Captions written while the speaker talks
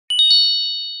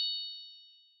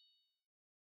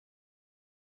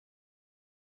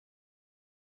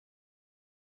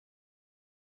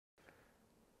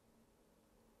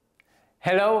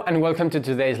Hello and welcome to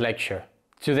today's lecture.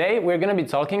 Today we're going to be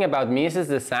talking about Mies's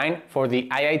design for the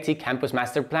IIT campus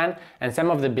master plan and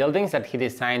some of the buildings that he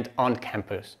designed on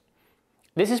campus.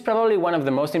 This is probably one of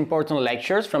the most important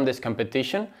lectures from this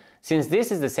competition, since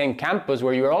this is the same campus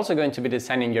where you're also going to be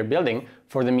designing your building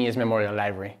for the Mies Memorial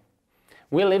Library.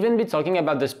 We'll even be talking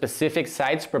about the specific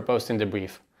sites proposed in the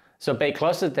brief, so pay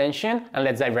close attention and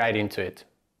let's dive right into it.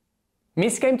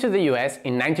 Mies came to the US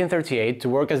in 1938 to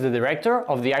work as the director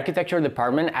of the architecture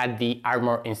department at the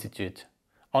Armour Institute.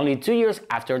 Only 2 years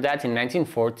after that, in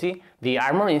 1940, the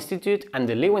Armour Institute and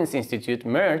the Ludwig Institute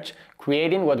merged,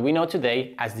 creating what we know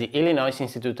today as the Illinois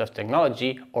Institute of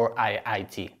Technology, or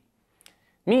IIT.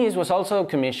 Mies was also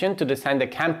commissioned to design the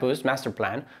campus master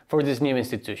plan for this new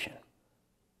institution.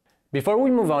 Before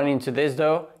we move on into this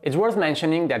though, it's worth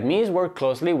mentioning that Mies worked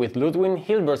closely with Ludwig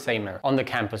Hilberseimer on the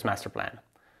campus master plan.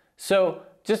 So,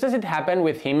 just as it happened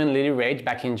with him and Lily Rage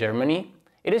back in Germany,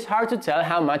 it is hard to tell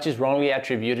how much is wrongly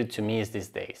attributed to Mies these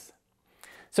days.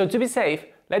 So to be safe,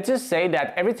 let's just say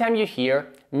that every time you hear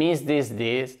Mies did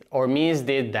this or Mies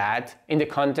did that in the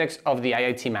context of the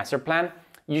IIT master plan,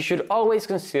 you should always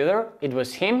consider it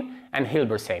was him and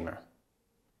Hilberseimer.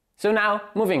 So now,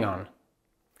 moving on.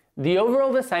 The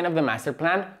overall design of the master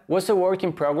plan was a work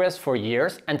in progress for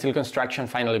years until construction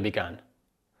finally began.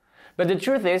 But the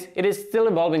truth is, it is still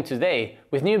evolving today,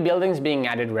 with new buildings being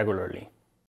added regularly.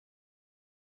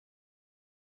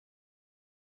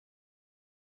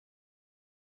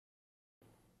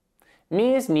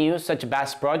 Mies knew such a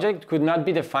vast project could not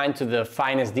be defined to the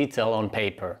finest detail on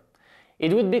paper.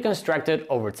 It would be constructed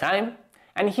over time,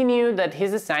 and he knew that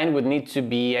his design would need to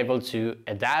be able to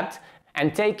adapt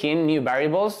and take in new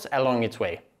variables along its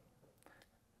way.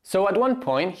 So at one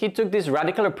point, he took this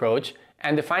radical approach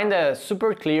and defined a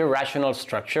super clear rational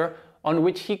structure on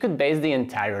which he could base the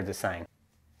entire design.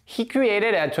 He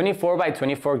created a 24 by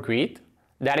 24 grid,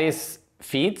 that is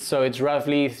feet, so it's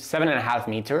roughly 7.5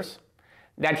 meters,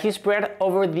 that he spread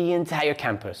over the entire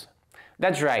campus.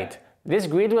 That's right, this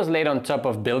grid was laid on top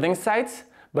of building sites,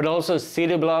 but also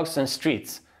city blocks and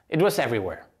streets. It was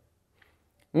everywhere.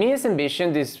 Mies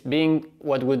envisioned this being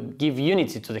what would give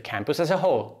unity to the campus as a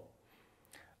whole.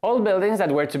 All buildings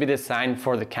that were to be designed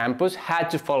for the campus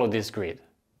had to follow this grid.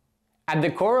 At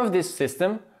the core of this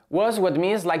system was what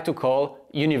Mies liked to call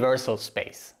universal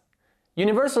space.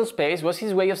 Universal space was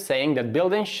his way of saying that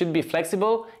buildings should be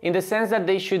flexible in the sense that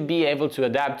they should be able to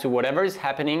adapt to whatever is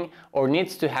happening or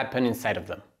needs to happen inside of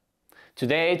them.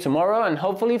 Today, tomorrow, and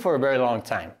hopefully for a very long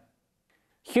time.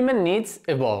 Human needs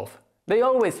evolve. They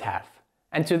always have.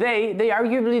 And today, they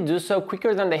arguably do so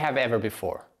quicker than they have ever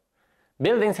before.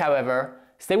 Buildings, however,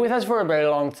 stay with us for a very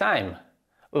long time.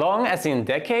 Long as in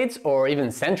decades or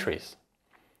even centuries.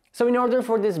 So in order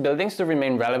for these buildings to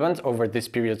remain relevant over these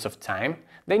periods of time,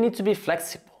 they need to be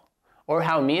flexible. Or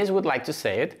how Mies would like to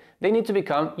say it, they need to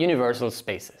become universal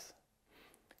spaces.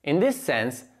 In this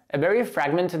sense, a very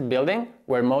fragmented building,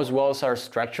 where most walls are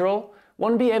structural,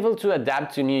 won't be able to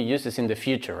adapt to new uses in the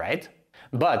future, right?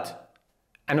 But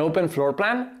an open floor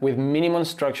plan with minimum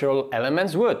structural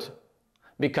elements would,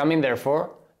 becoming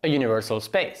therefore a universal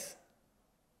space.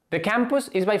 The campus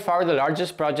is by far the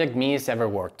largest project Mies ever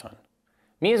worked on.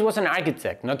 Mies was an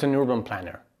architect, not an urban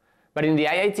planner. But in the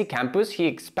IIT campus, he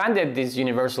expanded this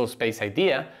universal space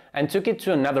idea and took it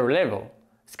to another level,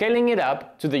 scaling it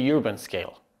up to the urban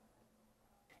scale.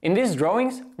 In these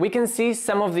drawings, we can see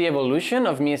some of the evolution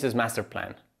of Mies's master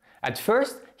plan. At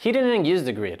first, he didn't use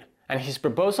the grid, and his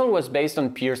proposal was based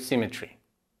on pure symmetry.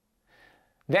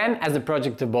 Then, as the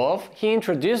project evolved, he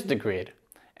introduced the grid.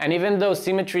 And even though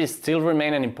symmetry still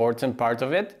remained an important part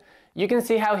of it, you can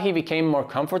see how he became more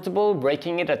comfortable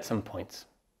breaking it at some points.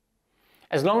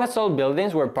 As long as all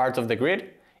buildings were part of the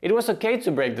grid, it was okay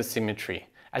to break the symmetry,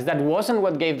 as that wasn't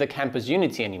what gave the campus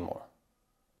unity anymore.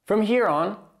 From here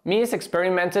on, Mies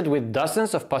experimented with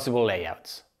dozens of possible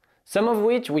layouts, some of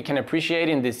which we can appreciate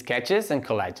in these sketches and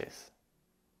collages.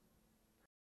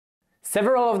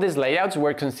 Several of these layouts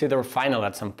were considered final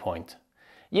at some point.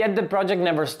 Yet the project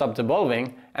never stopped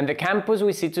evolving, and the campus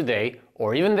we see today,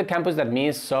 or even the campus that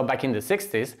Mies saw back in the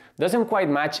 60s, doesn't quite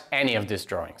match any of these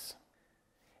drawings.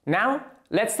 Now,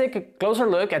 let's take a closer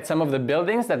look at some of the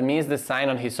buildings that Mies designed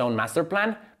on his own master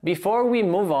plan before we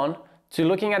move on to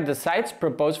looking at the sites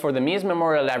proposed for the Mies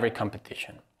Memorial Library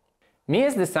competition.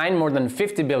 Mies designed more than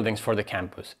 50 buildings for the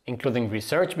campus, including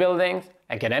research buildings,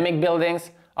 academic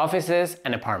buildings, offices,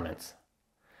 and apartments.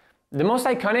 The most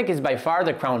iconic is by far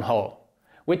the Crown Hall,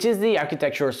 which is the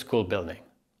architecture school building.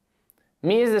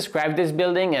 Mies described this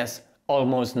building as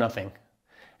almost nothing,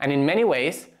 and in many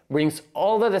ways brings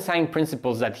all the design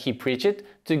principles that he preached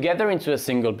together into a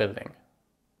single building.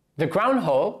 The Crown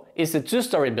Hall is a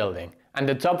two-story building, and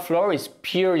the top floor is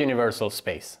pure universal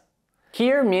space.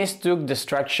 Here, Mies took the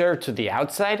structure to the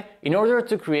outside in order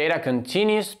to create a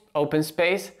continuous open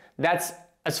space that's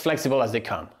as flexible as they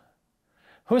come.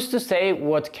 Who's to say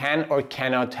what can or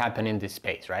cannot happen in this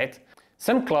space, right?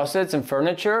 Some closets and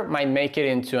furniture might make it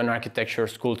into an architecture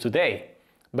school today,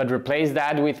 but replace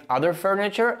that with other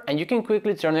furniture and you can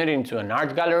quickly turn it into an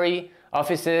art gallery,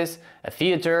 offices, a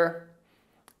theater.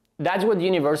 That's what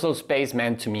universal space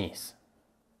meant to Mies.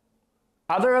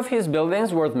 Other of his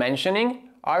buildings worth mentioning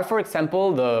are, for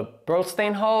example, the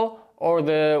Pearlstein Hall or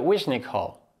the Wisnik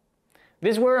Hall.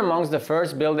 These were amongst the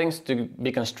first buildings to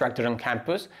be constructed on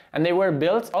campus, and they were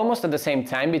built almost at the same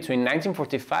time between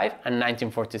 1945 and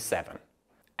 1947.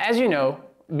 As you know,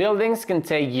 buildings can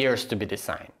take years to be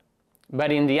designed.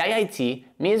 But in the IIT,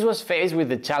 Mies was faced with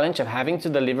the challenge of having to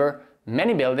deliver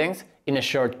many buildings in a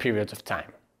short period of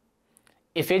time.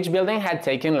 If each building had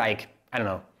taken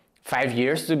 5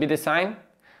 years to be designed,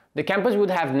 the campus would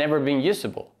have never been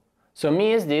usable. So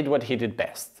Mies did what he did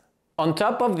best. On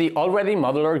top of the already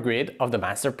modular grid of the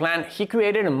master plan, he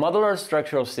created a modular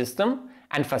structural system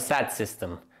and facade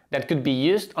system that could be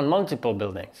used on multiple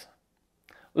buildings.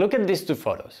 Look at these two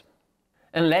photos.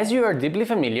 Unless you are deeply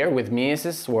familiar with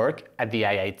Mies' work at the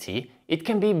IIT, it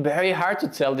can be very hard to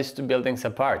tell these two buildings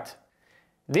apart.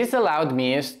 This allowed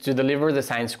Mies to deliver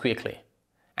designs quickly.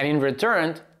 And in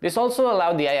return, this also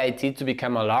allowed the IIT to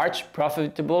become a large,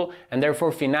 profitable, and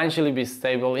therefore financially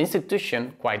stable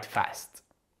institution quite fast.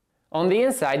 On the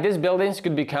inside, these buildings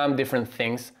could become different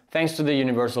things thanks to the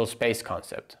universal space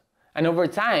concept. And over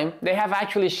time, they have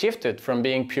actually shifted from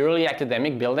being purely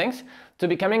academic buildings to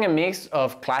becoming a mix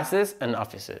of classes and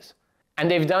offices.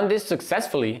 And they've done this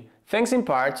successfully, thanks in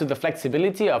part to the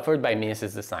flexibility offered by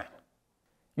Mies' design.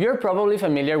 You're probably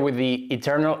familiar with the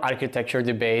eternal architecture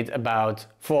debate about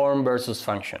form versus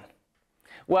function.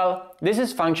 Well, this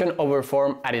is function over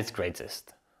form at its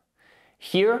greatest.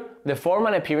 Here, the form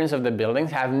and appearance of the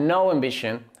buildings have no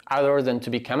ambition other than to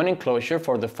become an enclosure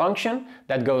for the function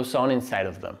that goes on inside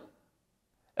of them.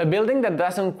 A building that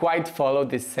doesn't quite follow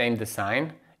this same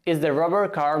design is the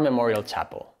Robert Carr Memorial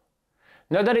Chapel.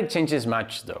 Not that it changes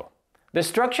much though. The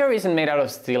structure isn't made out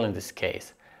of steel in this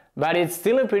case, but it's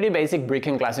still a pretty basic brick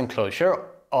and glass enclosure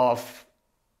of,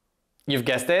 you've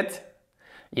guessed it?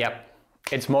 Yep,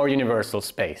 it's more universal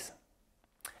space.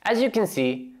 As you can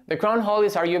see, the Crown Hall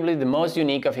is arguably the most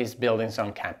unique of his buildings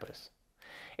on campus.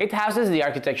 It houses the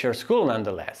architecture school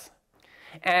nonetheless.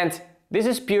 And this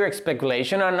is pure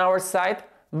speculation on our side,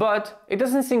 but it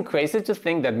doesn't seem crazy to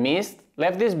think that Mies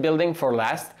left this building for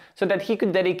last so that he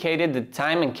could dedicate it the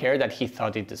time and care that he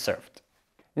thought it deserved.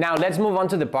 Now let's move on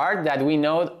to the part that we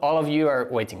know all of you are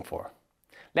waiting for.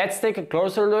 Let's take a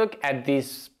closer look at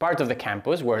this part of the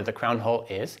campus where the Crown Hall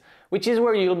is, which is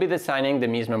where you'll be designing the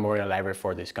Mies Memorial Library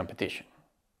for this competition.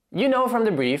 You know from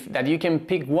the brief that you can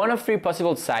pick one of 3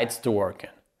 possible sites to work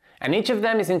in, and each of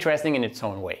them is interesting in its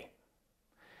own way.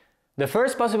 The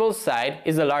first possible site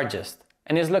is the largest,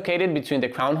 and is located between the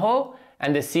Crown Hall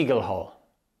and the Siegel Hall.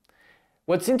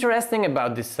 What's interesting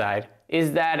about this site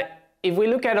is that if we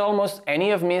look at almost any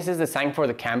of Mies' design for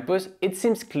the campus, it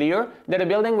seems clear that a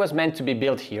building was meant to be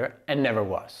built here and never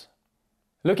was.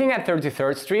 Looking at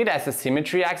 33rd Street as a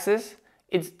symmetry axis,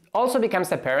 it also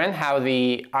becomes apparent how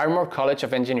the Armour College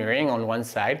of Engineering on one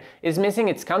side is missing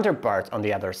its counterpart on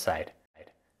the other side,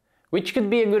 which could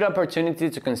be a good opportunity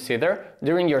to consider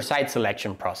during your site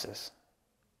selection process.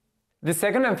 The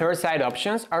second and third site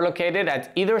options are located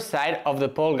at either side of the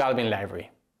Paul Galvin Library.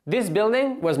 This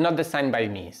building was not designed by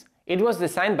Mies. It was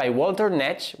designed by Walter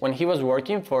Netsch when he was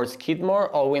working for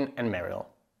Skidmore, Owen and Merrill.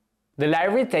 The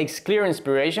library takes clear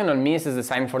inspiration on Mies'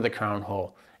 design for the Crown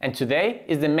Hall, and today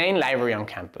is the main library on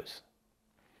campus.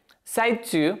 Site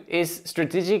 2 is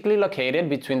strategically located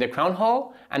between the Crown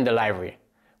Hall and the library,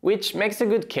 which makes a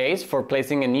good case for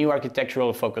placing a new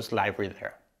architectural focused library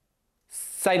there.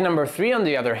 Site number 3, on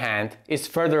the other hand, is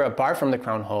further apart from the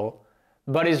Crown Hall,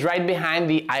 but is right behind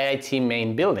the IIT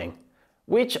main building,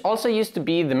 which also used to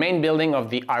be the main building of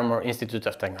the Armour Institute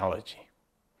of Technology.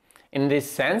 In this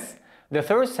sense, the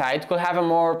third site could have a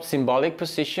more symbolic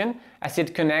position as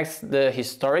it connects the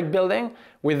historic building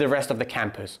with the rest of the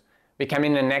campus,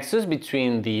 becoming a nexus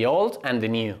between the old and the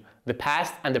new, the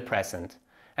past and the present.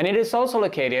 And it is also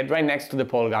located right next to the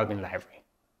Paul Galvin Library.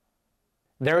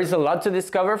 There is a lot to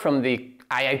discover from the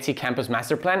IIT campus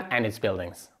master plan and its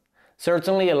buildings.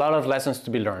 Certainly a lot of lessons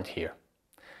to be learned here.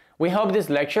 We hope this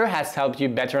lecture has helped you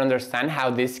better understand how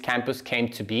this campus came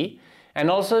to be, and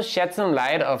also shed some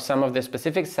light of some of the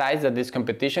specific sites that this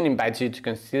competition invites you to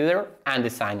consider and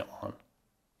design on.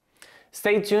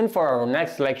 Stay tuned for our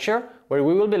next lecture, where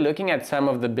we will be looking at some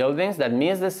of the buildings that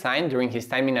Mies designed during his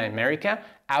time in America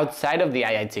outside of the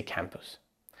IIT campus.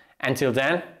 Until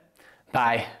then,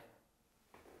 bye!